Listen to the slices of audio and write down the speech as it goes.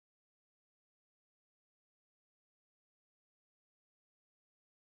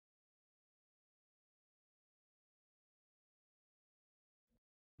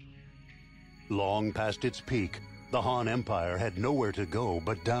Long past its peak, the Han Empire had nowhere to go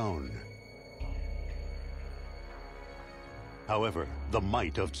but down. However, the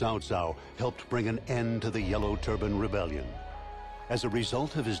might of Cao Cao helped bring an end to the Yellow Turban Rebellion. As a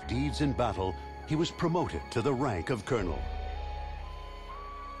result of his deeds in battle, he was promoted to the rank of colonel.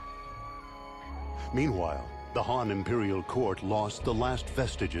 Meanwhile, the Han imperial court lost the last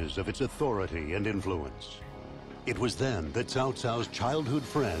vestiges of its authority and influence. It was then that Cao Cao's childhood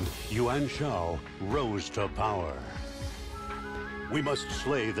friend, Yuan Shao, rose to power. We must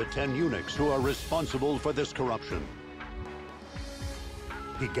slay the 10 eunuchs who are responsible for this corruption.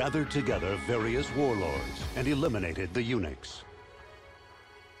 He gathered together various warlords and eliminated the eunuchs.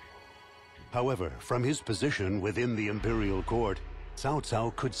 However, from his position within the imperial court, Cao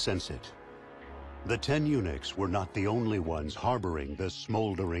Cao could sense it. The 10 eunuchs were not the only ones harboring the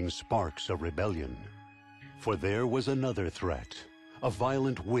smoldering sparks of rebellion. For there was another threat, a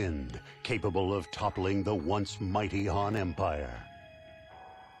violent wind capable of toppling the once mighty Han Empire.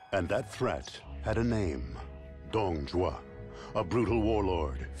 And that threat had a name, Dong Zhuo, a brutal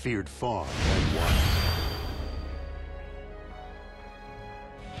warlord, feared far and wide.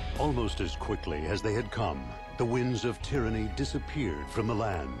 Almost as quickly as they had come, the winds of tyranny disappeared from the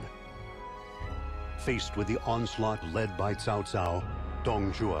land. Faced with the onslaught led by Cao Cao,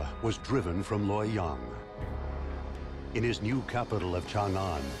 Dong Zhuo was driven from Luoyang. In his new capital of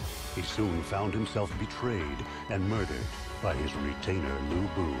Chang'an, he soon found himself betrayed and murdered by his retainer Lu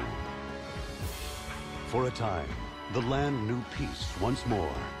Bu. For a time, the land knew peace once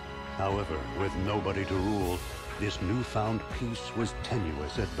more. However, with nobody to rule, this newfound peace was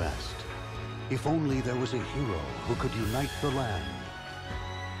tenuous at best. If only there was a hero who could unite the land.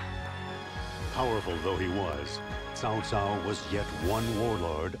 Powerful though he was, Cao Cao was yet one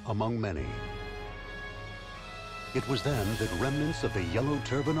warlord among many. It was then that remnants of the Yellow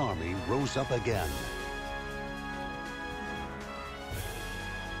Turban Army rose up again.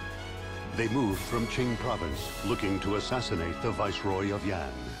 They moved from Qing province, looking to assassinate the Viceroy of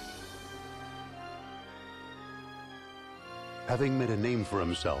Yan. Having made a name for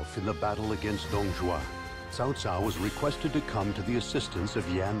himself in the battle against Dong Zhuo, Cao Cao was requested to come to the assistance of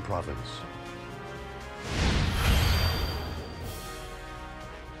Yan province.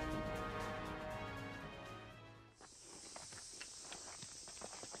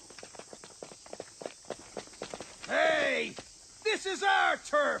 Hey! This is our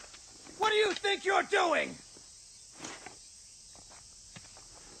turf! What do you think you're doing?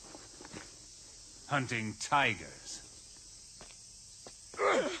 Hunting tigers.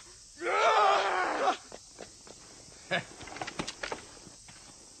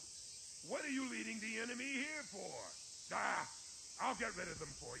 What are you leading the enemy here for? I'll get rid of them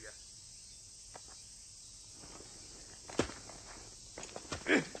for you.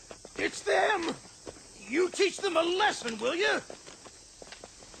 It's them! You teach them a lesson, will you?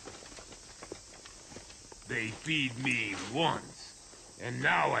 They feed me once, and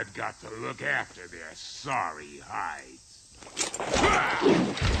now I've got to look after their sorry hides.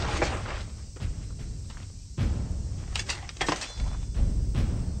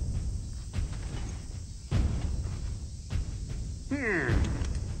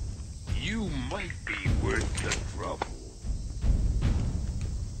 You might be worth the trouble.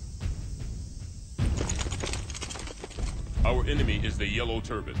 Our enemy is the Yellow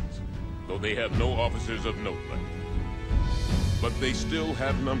Turbans, though they have no officers of note left. But they still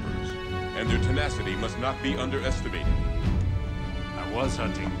have numbers, and their tenacity must not be underestimated. I was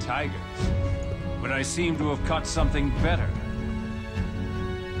hunting tigers, but I seem to have caught something better.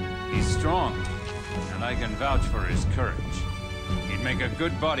 He's strong, and I can vouch for his courage. He'd make a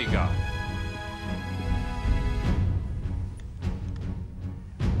good bodyguard.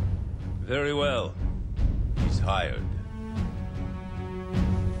 Very well. He's hired.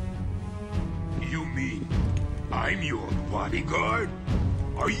 You mean I'm your bodyguard?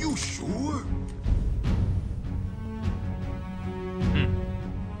 Are you sure?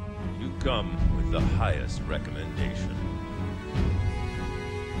 You come with the highest recommendation.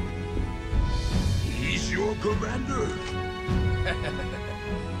 He's your commander?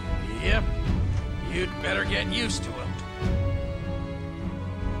 Yep. You'd better get used to him.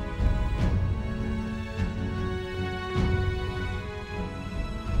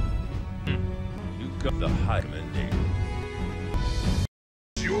 You got the high recommendation.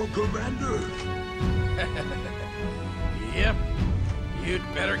 Your commander? Yep.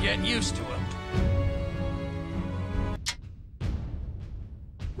 You'd better get used to him.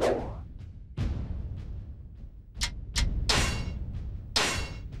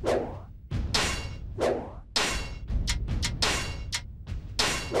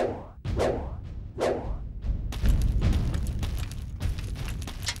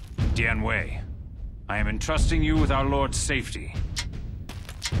 Dian Wei, I am entrusting you with our Lord's safety.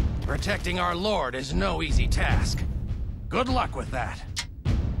 Protecting our Lord is no easy task. Good luck with that.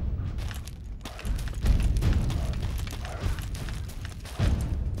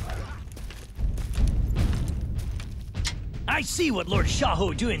 I see what Lord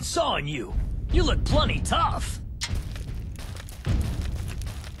Xiahou Dun saw in you. You look plenty tough.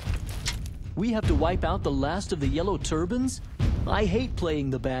 We have to wipe out the last of the yellow turbans? I hate playing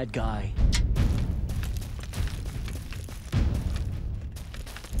the bad guy.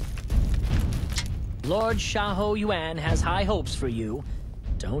 Lord Xiahou Yuan has high hopes for you.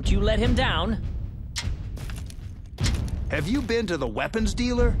 Don't you let him down. Have you been to the weapons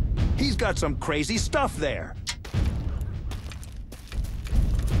dealer? He's got some crazy stuff there.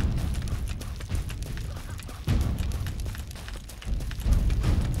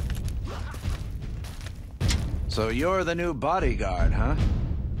 So you're the new bodyguard, huh?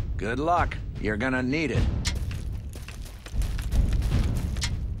 Good luck. You're gonna need it.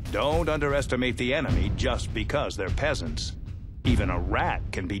 Don't underestimate the enemy just because they're peasants. Even a rat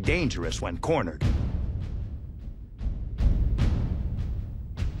can be dangerous when cornered.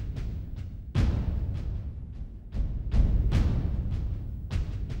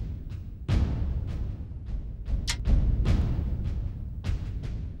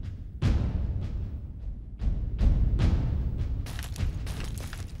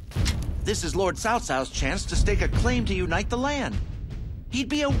 This is Lord Cao Cao's chance to stake a claim to unite the land. He'd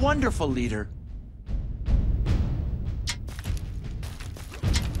be a wonderful leader.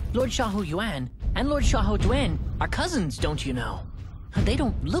 Lord Xiahou Yuan and Lord Xiahou Dun are cousins, don't you know? They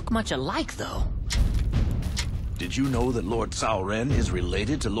don't look much alike, though. Did you know that Lord Cao Ren is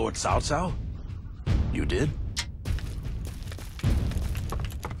related to Lord Cao Cao? You did?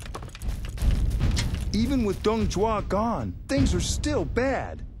 Even with Deng Zhuo gone, things are still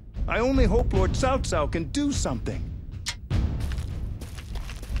bad. I only hope Lord Cao Cao can do something.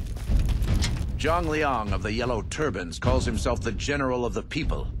 Zhang Liang of the Yellow Turbans calls himself the General of the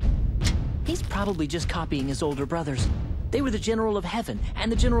People. He's probably just copying his older brothers. They were the General of Heaven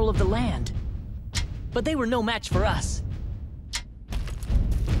and the General of the Land. But they were no match for us.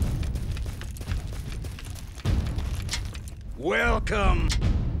 Welcome!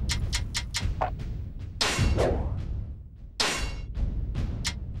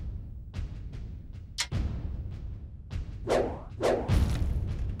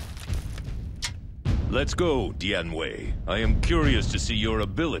 Let's go, Dian Wei. I am curious to see your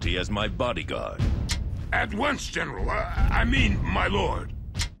ability as my bodyguard. At once, General. I mean, my lord.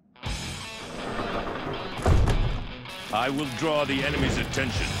 I will draw the enemy's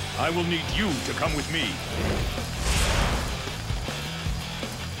attention. I will need you to come with me.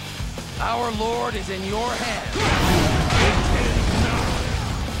 Our Lord is in your hands.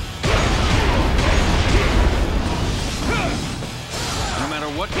 No matter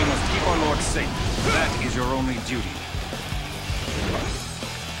what, you must keep our Lord safe. That is your only duty.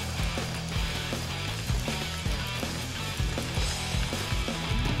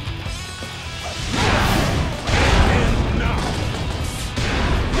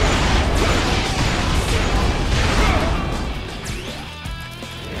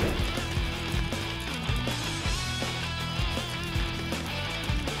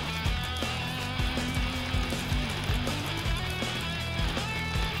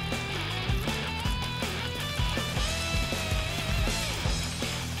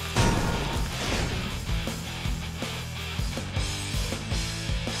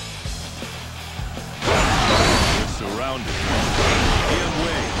 Surrounded. Dian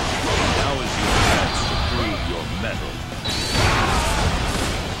Wei, now is your chance to prove your mettle.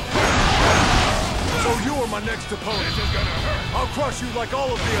 So you are my next opponent. This is gonna hurt. I'll crush you like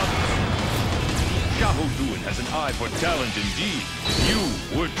all of the others. Xiahou Dun has an eye for talent indeed. You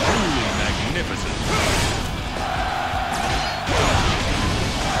were truly magnificent.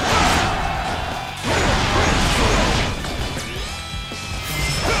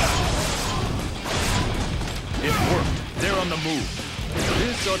 It worked. They're on the move.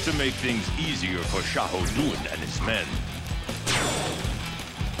 This ought to make things easier for Xiahou Dun and his men.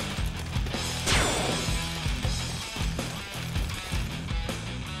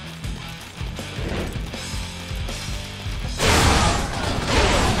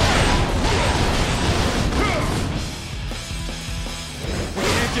 We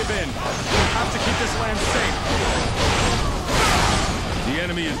can't give in. We have to keep this land safe. The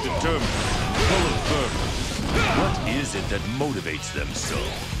enemy is determined, full of fervor. What is it that motivates them so?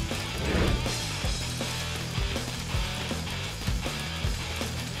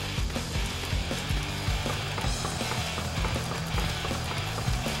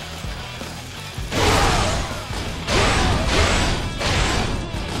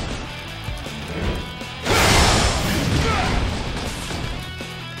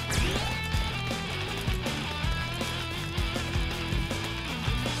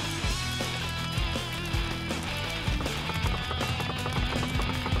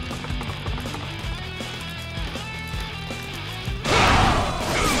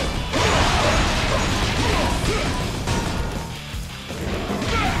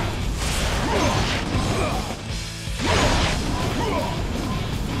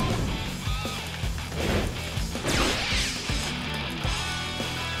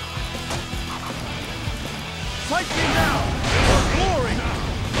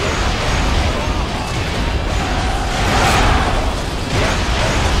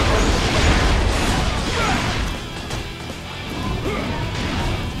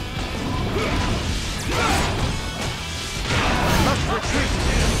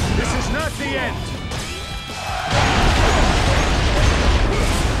 not the end!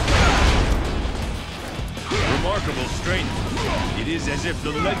 Remarkable strength. It is as if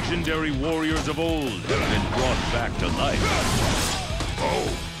the legendary warriors of old have been brought back to life.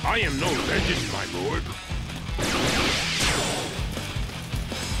 Oh, I am no legend, my lord.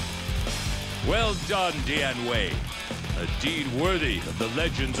 Well done, Dian Wei. A deed worthy of the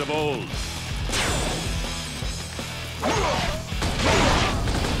legends of old.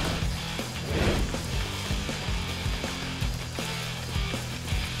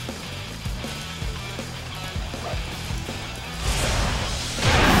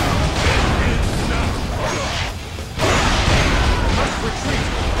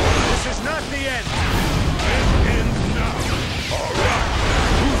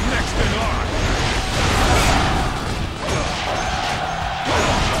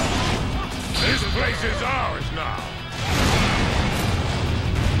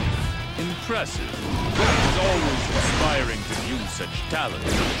 Impressive. It is always inspiring to view such talent.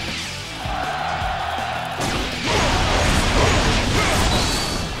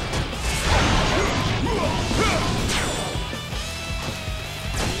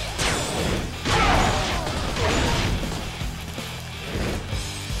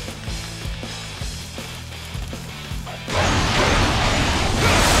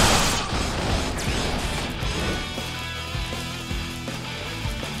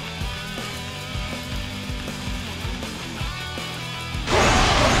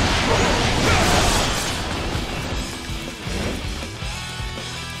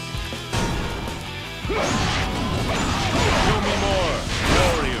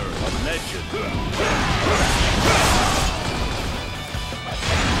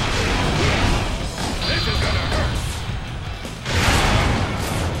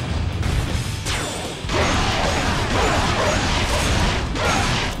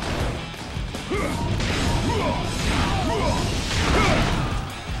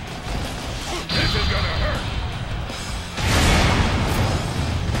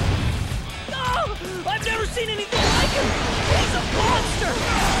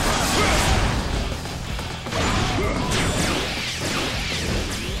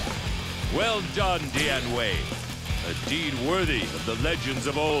 Well done, Dian Wei. A deed worthy of the legends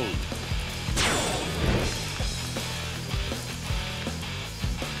of old.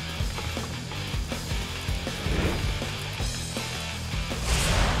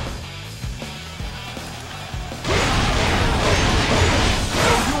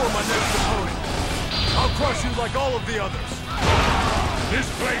 Crush you like all of the others. This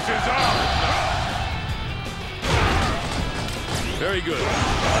place is ours now. Very good. I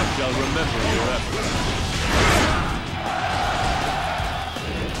shall remember your efforts.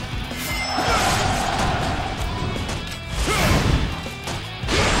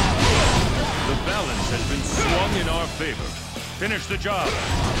 The balance has been swung in our favor. Finish the job.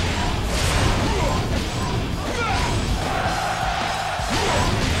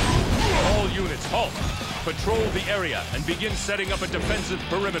 All units, halt! Patrol the area and begin setting up a defensive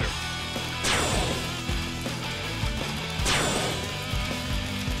perimeter.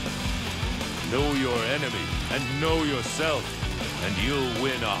 Know your enemy and know yourself, and you'll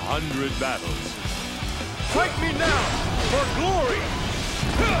win 100 battles. Fight me now, for glory!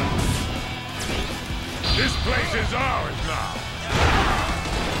 This place is ours now.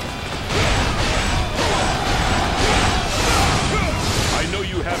 I know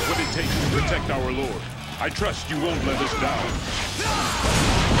you have what it takes to protect our lord. I trust you won't let us down.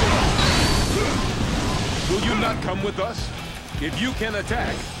 Will you not come with us? If you can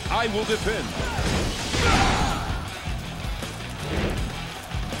attack, I will defend.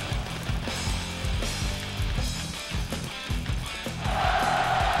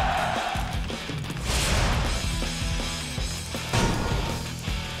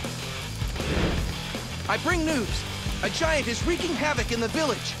 I bring news. A giant is wreaking havoc in the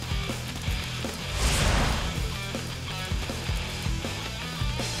village.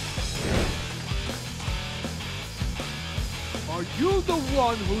 Are you the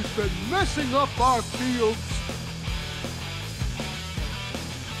one who's been messing up our fields?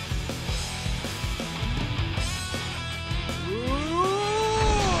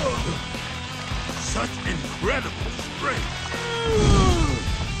 Such incredible strength.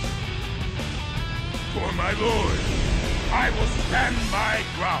 For my lord, I will stand my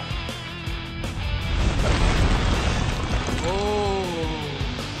ground. Oh,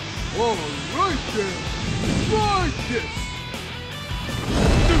 all right then. Try this.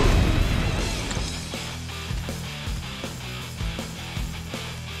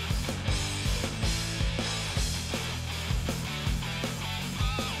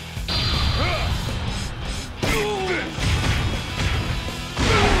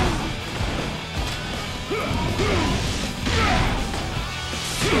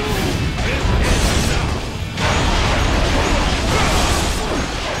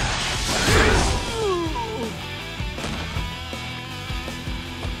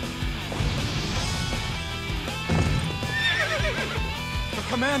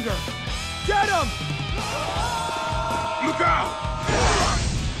 longer! Get him! Look out!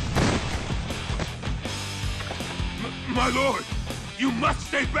 My lord, you must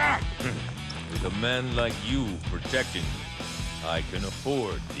stay back! With a man like you protecting me, I can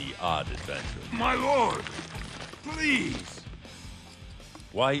afford the odd adventure. My lord, please!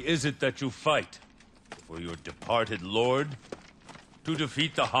 Why is it that you fight? For your departed lord? To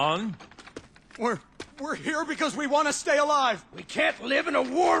defeat the Han? We're here because we want to stay alive! We can't live in a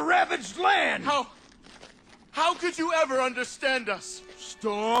war-ravaged land! How could you ever understand us?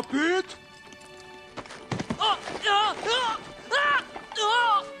 Stop it!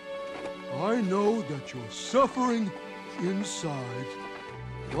 I know that you're suffering inside,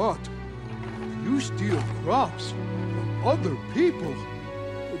 but if you steal crops from other people,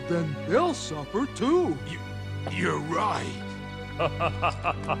 then they'll suffer too. You're right.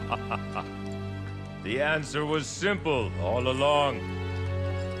 The answer was simple all along.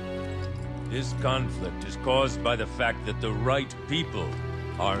 This conflict is caused by the fact that the right people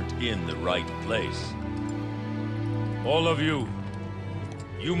aren't in the right place. All of you,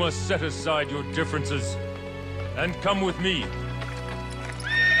 you must set aside your differences and come with me.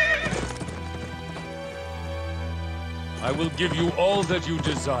 I will give you all that you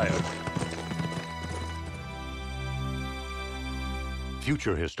desire.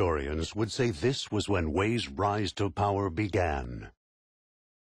 Future historians would say this was when Wei's rise to power began.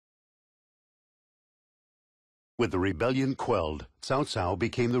 With the rebellion quelled, Cao Cao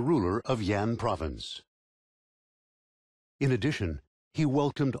became the ruler of Yan province. In addition, he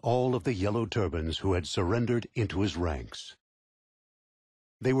welcomed all of the Yellow Turbans who had surrendered into his ranks.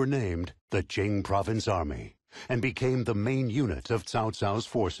 They were named the Qing Province Army and became the main unit of Cao Cao's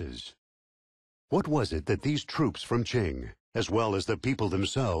forces. What was it that these troops from Qing, as well as the people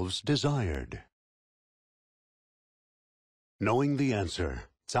themselves, desired? Knowing the answer,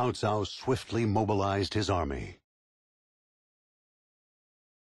 Cao Cao swiftly mobilized his army.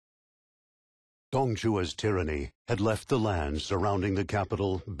 Dongzhua's tyranny had left the lands surrounding the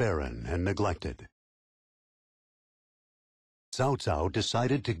capital barren and neglected. Cao Cao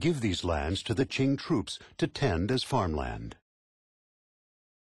decided to give these lands to the Qing troops to tend as farmland.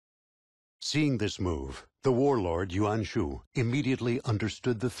 Seeing this move, the warlord Yuan Shu immediately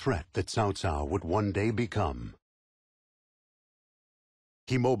understood the threat that Cao Cao would one day become.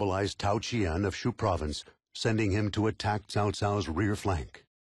 He mobilized Tao Qian of Shu province, sending him to attack Cao Cao's rear flank.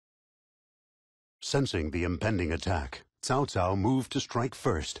 Sensing the impending attack, Cao Cao moved to strike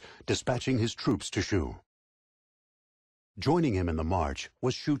first, dispatching his troops to Shu. Joining him in the march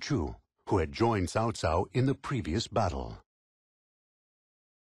was Shu Chu, who had joined Cao Cao in the previous battle.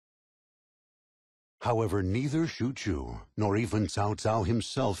 However, neither Shu Chu nor even Cao Cao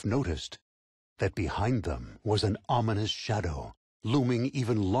himself noticed that behind them was an ominous shadow, looming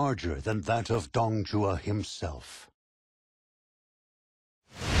even larger than that of Dongzhua himself.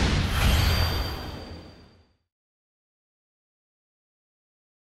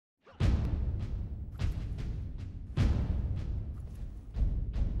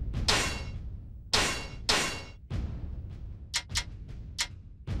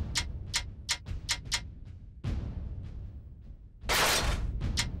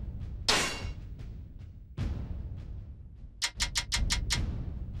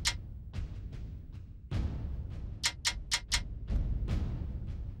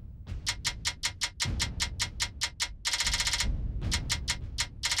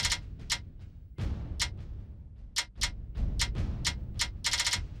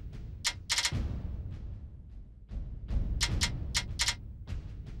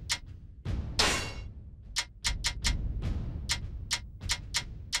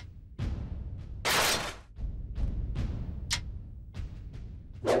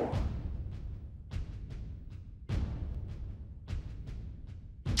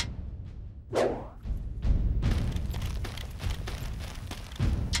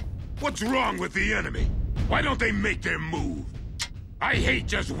 What's wrong with the enemy? Why don't they make their move? I hate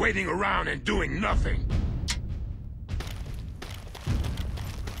just waiting around and doing nothing.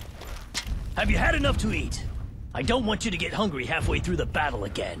 Have you had enough to eat? I don't want you to get hungry halfway through the battle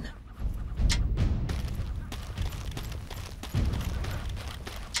again.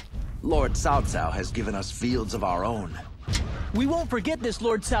 Lord Cao Cao has given us fields of our own. We won't forget this,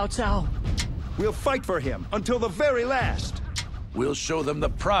 Lord Cao Cao. We'll fight for him until the very last. We'll show them the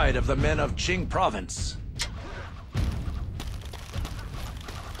pride of the men of Qing province.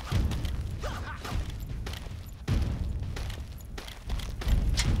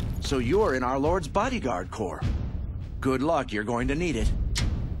 So you're in our Lord's bodyguard corps. Good luck, you're going to need it.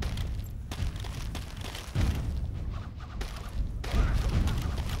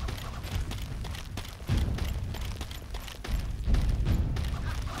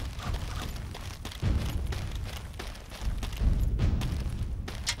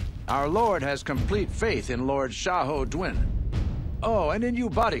 Our Lord has complete faith in Lord Xiahou Dun. Oh, and in you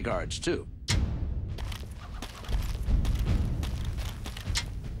bodyguards, too.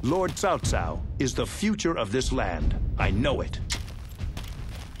 Lord Cao Cao is the future of this land. I know it.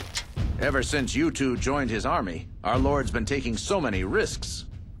 Ever since you two joined his army, our Lord's been taking so many risks.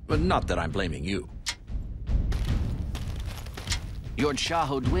 But not that I'm blaming you. Lord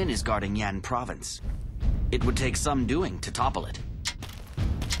Xiahou Dun is guarding Yan province. It would take some doing to topple it.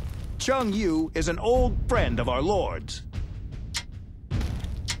 Cheng Yu is an old friend of our Lord's.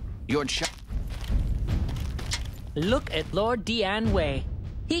 Look at Lord Dian Wei.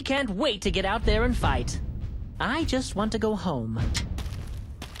 He can't wait to get out there and fight. I just want to go home.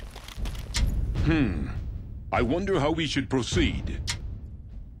 I wonder how we should proceed.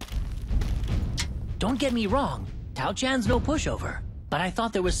 Don't get me wrong. Tao Chan's no pushover. But I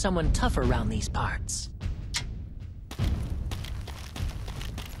thought there was someone tougher around these parts.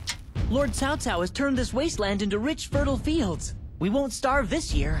 Lord Cao Cao has turned this wasteland into rich, fertile fields. We won't starve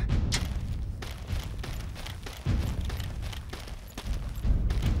this year.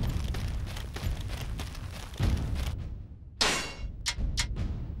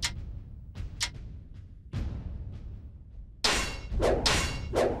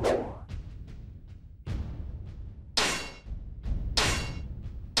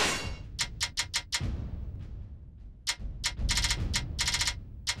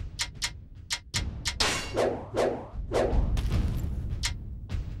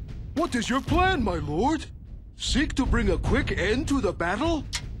 What is your plan, my lord? Seek to bring a quick end to the battle?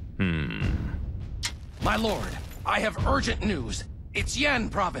 My lord, I have urgent news. It's Yan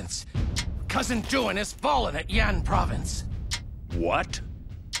province. Cousin Duan has fallen at Yan province. What?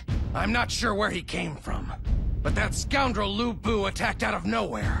 I'm not sure where he came from, but that scoundrel Lu Bu attacked out of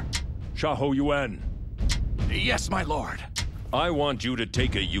nowhere. Xiahou Yuan, Yes, my lord. I want you to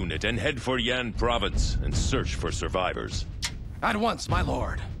take a unit and head for Yan province and search for survivors. At once, my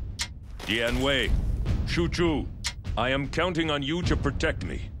lord. Dian Wei, Xu Zhu, I am counting on you to protect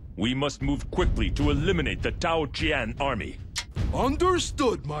me. We must move quickly to eliminate the Tao Qian army.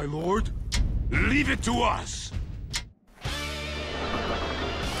 Understood, my lord. Leave it to us.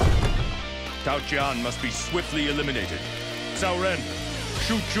 Tao Qian must be swiftly eliminated. Cao Ren,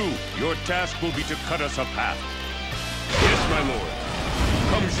 Xu Zhu, your task will be to cut us a path. Yes, my lord.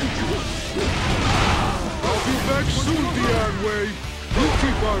 Come, Xu Zhu. I'll be back soon, Dian Wei. You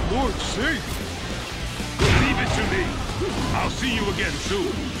keep our lord safe. Leave it to me. I'll see you again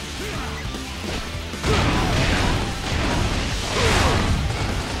soon.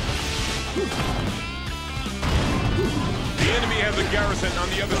 The enemy has a garrison on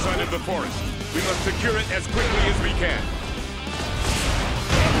the other side of the forest. We must secure it as quickly as we can.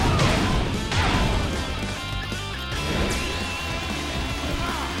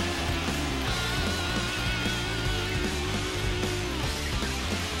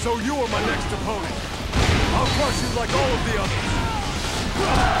 So you are my next opponent. I'll crush you like all of the others.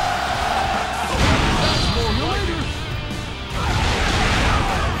 That's more like it.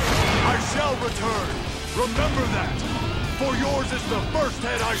 I shall return. Remember that. For yours is the first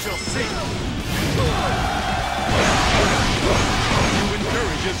head I shall see. You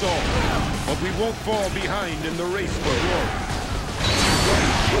encourage us all, but we won't fall behind in the race for glory.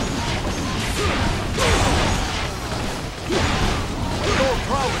 Your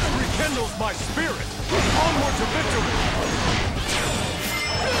prowess rekindles my spirit! Onward to victory!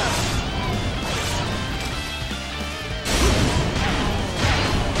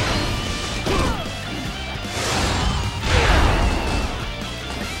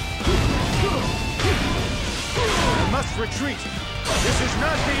 I must retreat! This is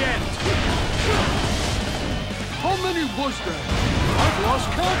not the end! How many was there? I've lost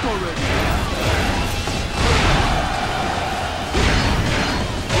count already.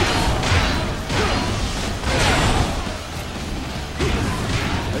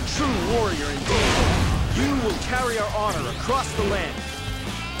 A true warrior indeed. You will carry our honor across the land.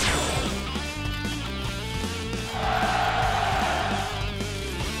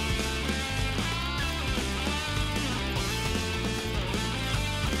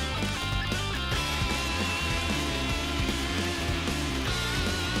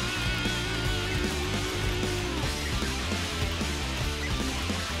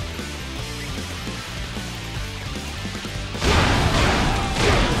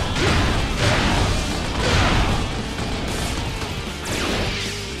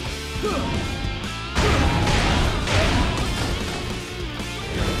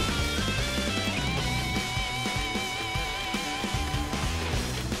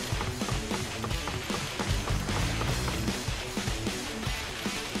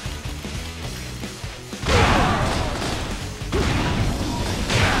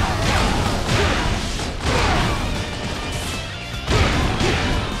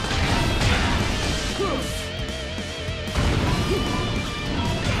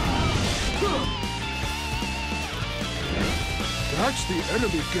 against the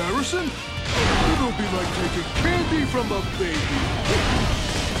enemy garrison? It'll be like taking candy from a baby.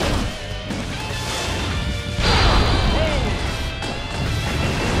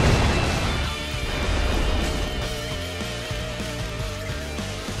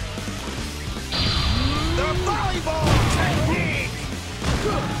 Volley Ball technique!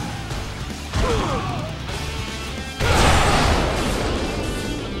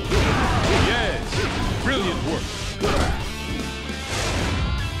 Yes! Brilliant work!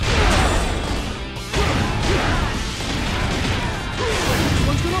 This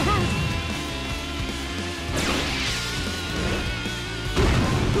one's gonna hurt!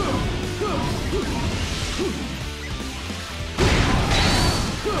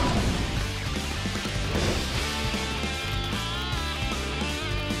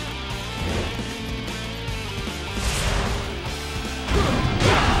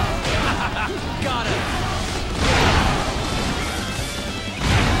 Got it!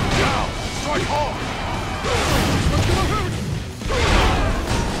 Now, strike hard! What's gonna hurt?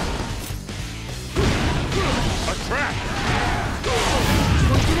 A trap!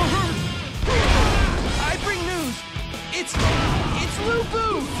 What's gonna hurt? I bring news! It's Lu Bu!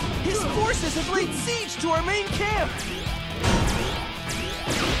 His forces have laid siege to our main camp!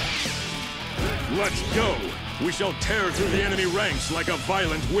 Let's go! We shall tear through the enemy ranks like a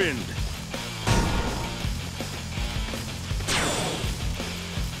violent wind.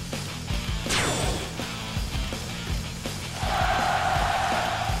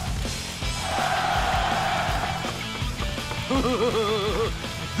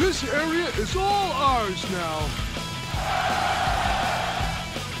 This area is all ours now.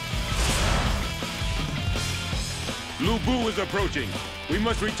 Lu Bu is approaching. We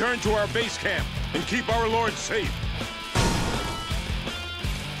must return to our base camp and keep our lord safe.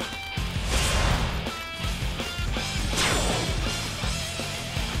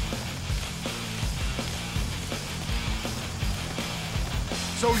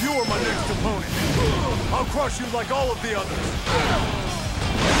 So you are my next opponent. I'll crush you like all of the others.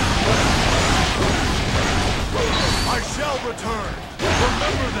 I shall return.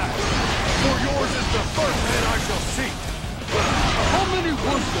 Remember that. For yours is the first head I shall seek. How many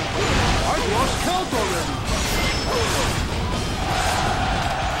was that? I've lost count already.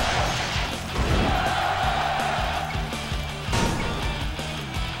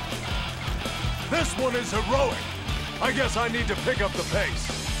 This one is heroic. I guess I need to pick up the pace.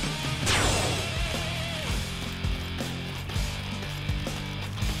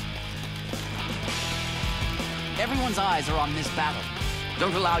 Everyone's eyes are on this battle.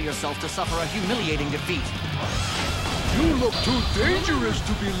 Don't allow yourself to suffer a humiliating defeat. You look too dangerous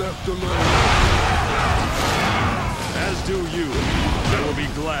to be left alone. As do you. I will be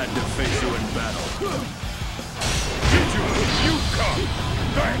glad to face you in battle. Did you come?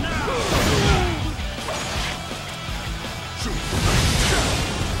 Right now!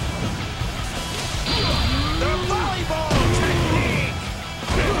 The Volley Ball technique!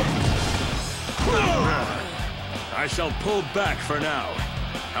 I shall pull back for now.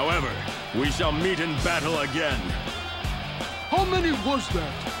 However, we shall meet in battle again. How many was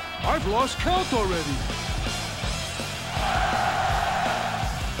that? I've lost count already.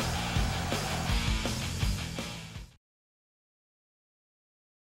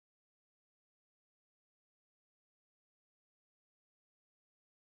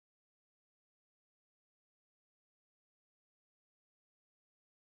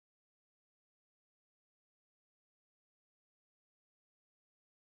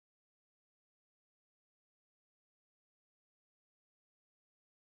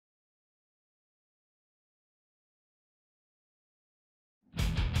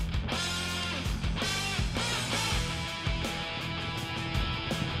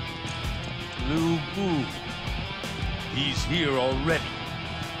 Lu Bu. He's here already.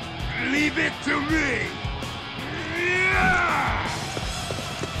 Leave it to me!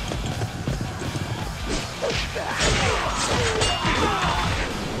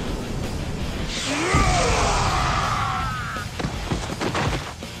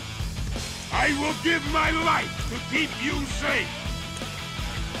 I will give my life to keep you safe!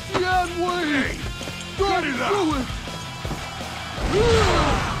 Dian Wei! Hey, Don't cut it do it!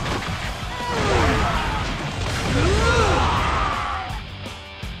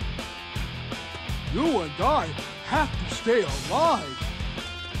 You and I have to stay alive.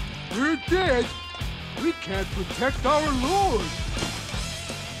 We're dead. We can't protect our lord.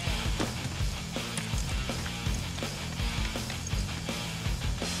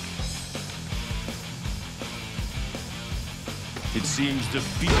 It seems the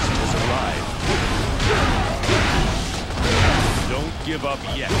beast has arrived. Don't give up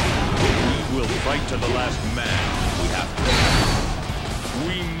yet. We will fight to the last man. We have to.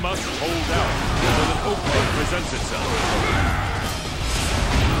 We must hold out until an opening presents itself.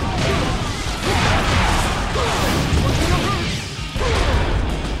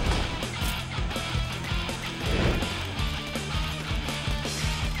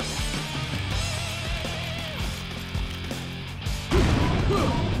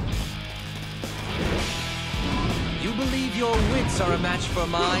 You believe your wits are a match for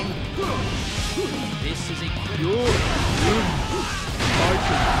mine? This is a critical... I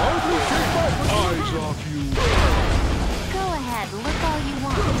can hardly take my eyes off you. Go ahead, look all you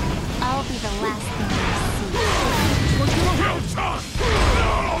want. I'll be the last thing you see. Well done! No!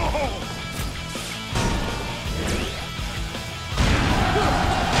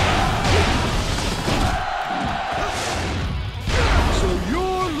 So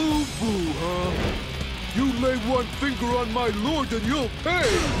you're Lu Bu, huh? You lay one finger on my lord and you'll pay!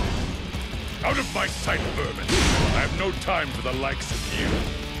 Out of my sight, vermin! I have no time for the likes of you.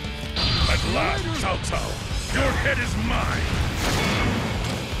 At last, Cao Cao, your head is mine!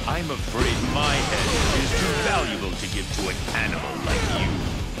 I'm afraid my head is too valuable to give to an animal like you.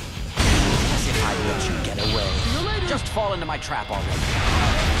 As if I let you get away. Just fall into my trap already.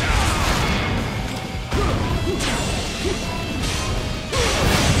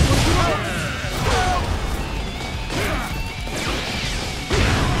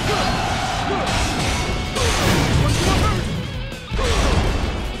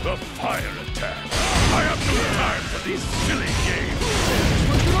 The fire attack! I have no time for these silly games!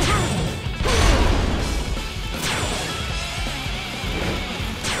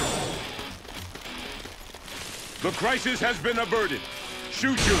 The crisis has been averted.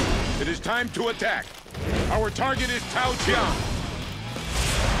 Xu Zhu, it is time to attack. Our target is Cao Cao.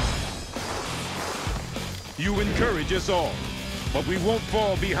 You encourage us all, but we won't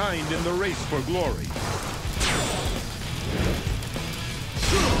fall behind in the race for glory.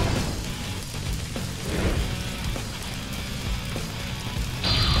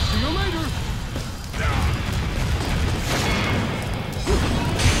 See you later!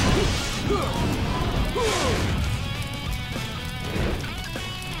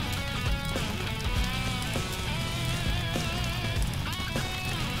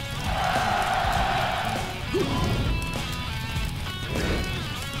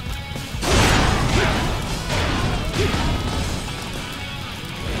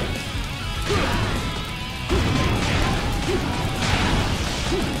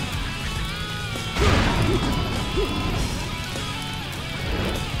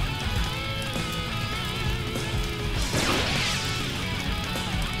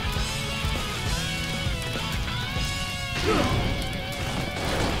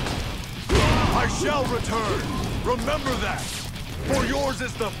 I shall return. Remember that. For yours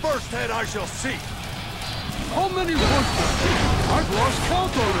is the first head I shall seek. How many was there? I've lost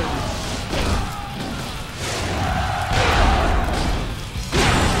count already.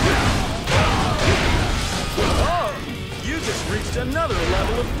 Oh, you just reached another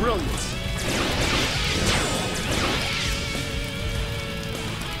level of brilliance.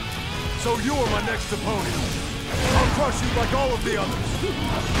 So you are my next opponent. I'll crush you like all of the others.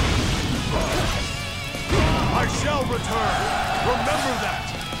 I shall return. Remember that.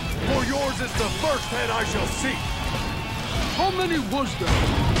 For yours is the first head I shall seek. How many was there?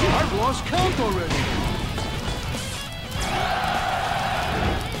 I've lost count already.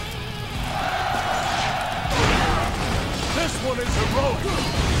 This one is heroic.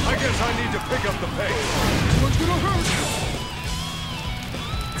 I guess I need to pick up the pace. What's gonna hurt?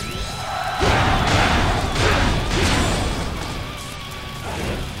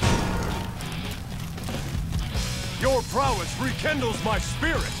 Your prowess rekindles my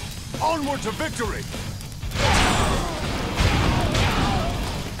spirit! Onward to victory!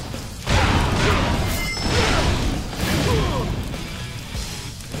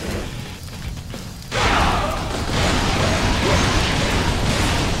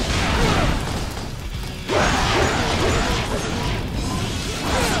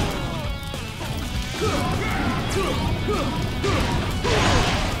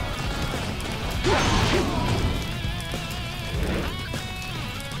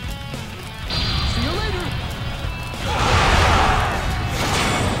 See you later!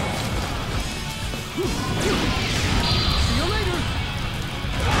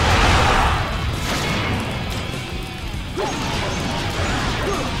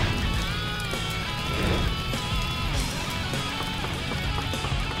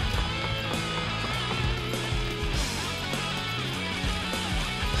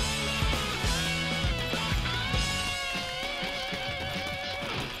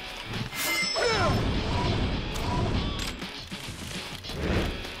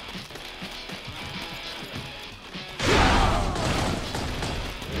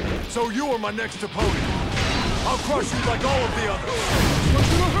 So you are my next opponent. I'll crush you like all of the others. What's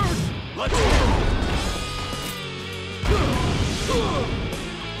gonna hurt? Let's go!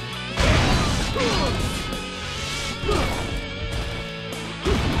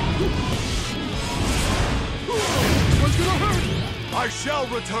 What's gonna hurt? I shall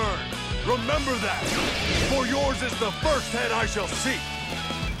return. Remember that. For yours is the first head I shall seek.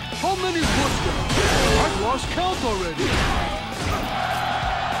 How many was there? I've lost count already.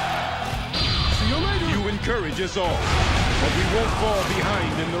 See you later. You encourage us all, but we won't fall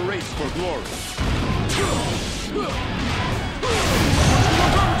behind in the race for glory.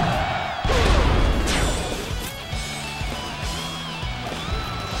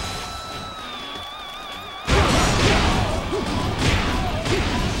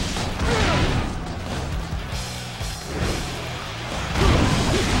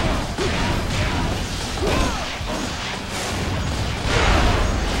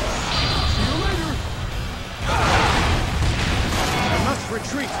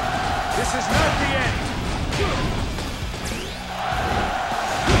 Retreat! This is not the end!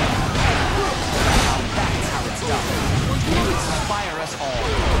 That's how it's done. Inspire us all.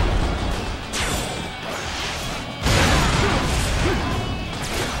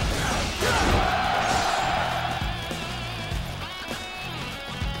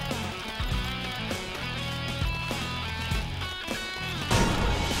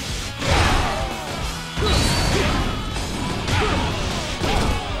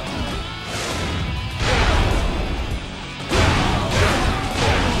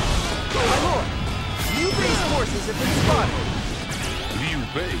 Have been spotted. Liu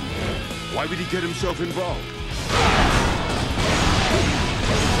Bei? Why would he get himself involved?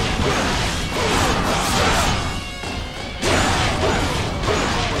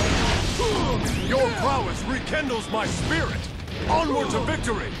 Your prowess rekindles my spirit. Onward to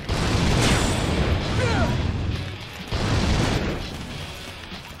victory.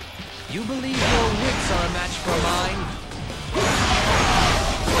 You believe your wits are a match for mine?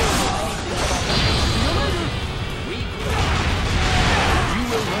 You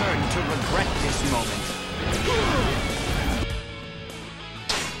will learn to regret this moment.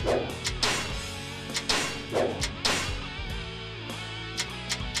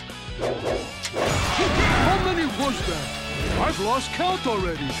 How many was that? I've lost count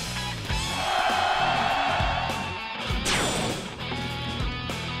already.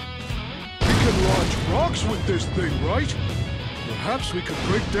 We can launch rocks with this thing, right? Perhaps we could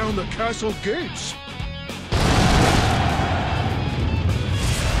break down the castle gates.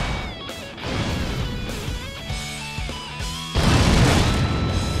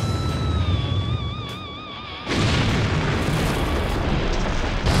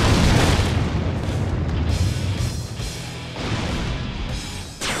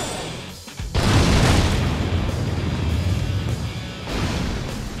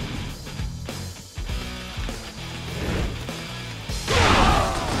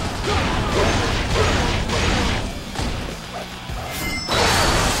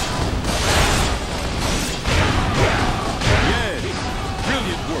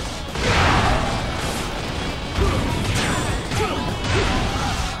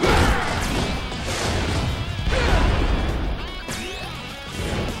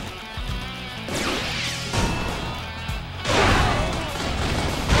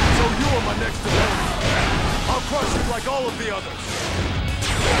 Like all of the others.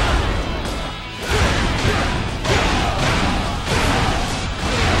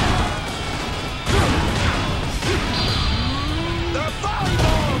 The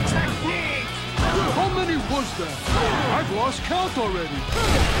volleyball technique! How many was that? I've lost count already.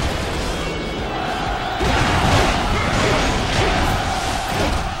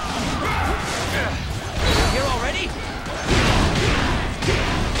 Here already?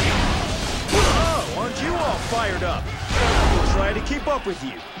 Aren't you all fired up? We'll try to keep up with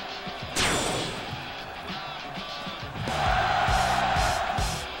you.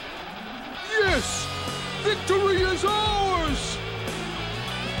 Yes! Victory is ours!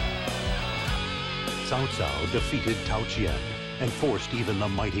 Cao Cao defeated Tao Qian and forced even the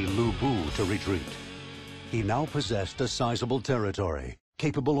mighty Lu Bu to retreat. He now possessed a sizable territory,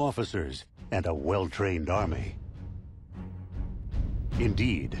 capable officers, and a well-trained army.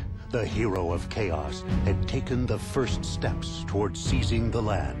 Indeed, the hero of chaos had taken the first steps towards seizing the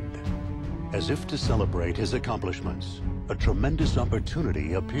land. As if to celebrate his accomplishments, a tremendous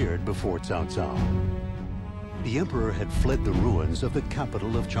opportunity appeared before Cao Cao. The emperor had fled the ruins of the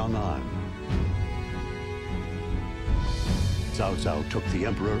capital of Chang'an. Cao Cao took the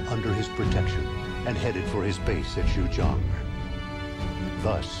emperor under his protection and headed for his base at Xuzhang.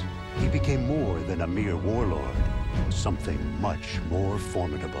 Thus, he became more than a mere warlord, something much more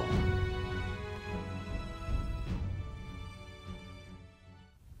formidable.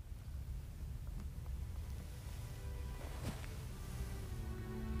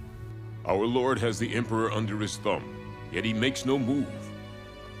 Our Lord has the Emperor under his thumb, yet he makes no move.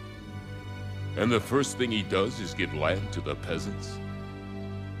 And the first thing he does is give land to the peasants?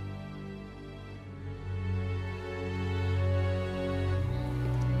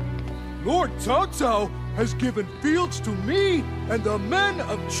 Lord Cao Cao has given fields to me and the men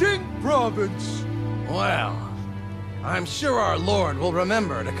of Qing province. Well, I'm sure our Lord will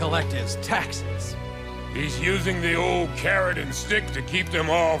remember to collect his taxes. He's using the old carrot and stick to keep them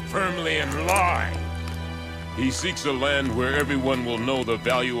all firmly in line. He seeks a land where everyone will know the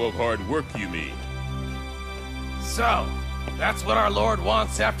value of hard work, you mean? So, that's what our Lord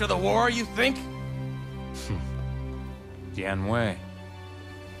wants after the war, you think? Dian Wei.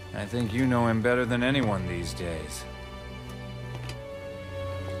 I think you know him better than anyone these days.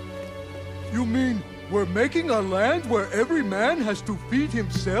 You mean we're making a land where every man has to feed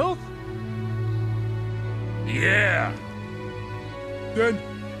himself? Yeah. Then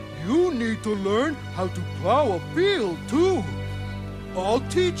you need to learn how to plow a field, too. I'll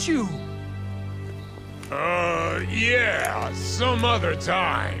teach you. Yeah, some other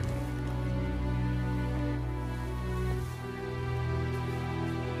time.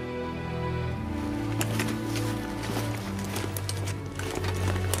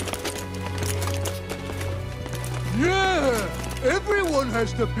 Yeah! Everyone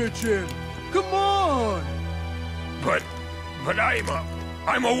has to pitch in. Come on! But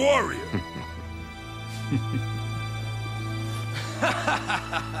I'm a warrior.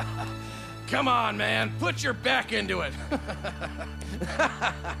 Come on, man. Put your back into it.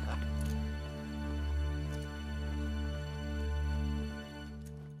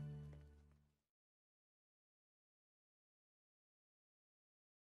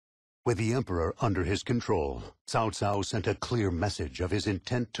 With the Emperor under his control, Cao Cao sent a clear message of his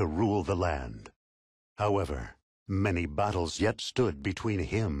intent to rule the land. However, many battles yet stood between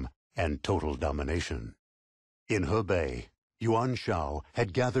him and total domination. In Hebei, Yuan Shao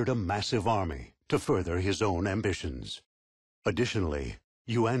had gathered a massive army to further his own ambitions. Additionally,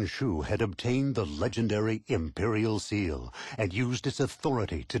 Yuan Shu had obtained the legendary Imperial Seal and used its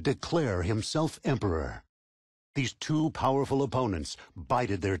authority to declare himself emperor. These two powerful opponents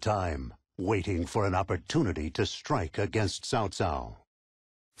bided their time, waiting for an opportunity to strike against Cao Cao.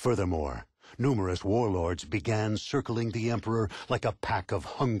 Furthermore, numerous warlords began circling the emperor like a pack of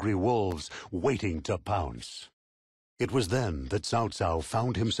hungry wolves waiting to pounce. It was then that Cao Cao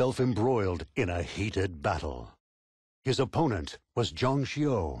found himself embroiled in a heated battle. His opponent was Zhang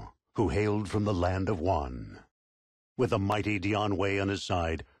Xiu, who hailed from the land of Wan. With the mighty Dian Wei on his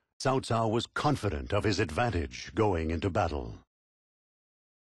side, Cao Cao was confident of his advantage going into battle.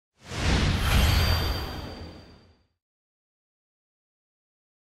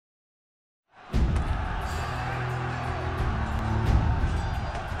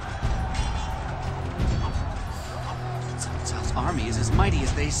 Cao Cao's army is as mighty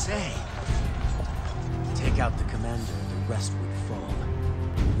as they say. Take out the commander, the rest would fall.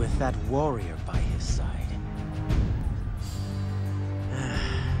 With that warrior by his side.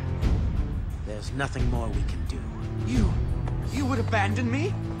 There's nothing more we can do. You would abandon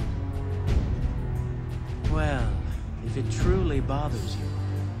me? Well, if it truly bothers you,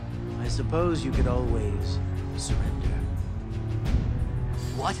 I suppose you could always surrender.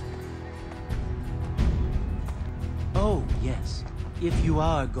 What? Oh, yes. If you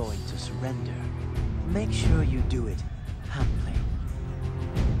are going to surrender, make sure you do it humbly.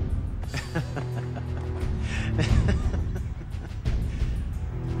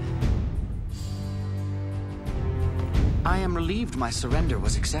 I am relieved my surrender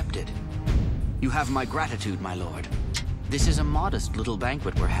was accepted. You have my gratitude, my lord. This is a modest little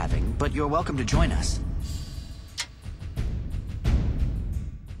banquet we're having, but you're welcome to join us.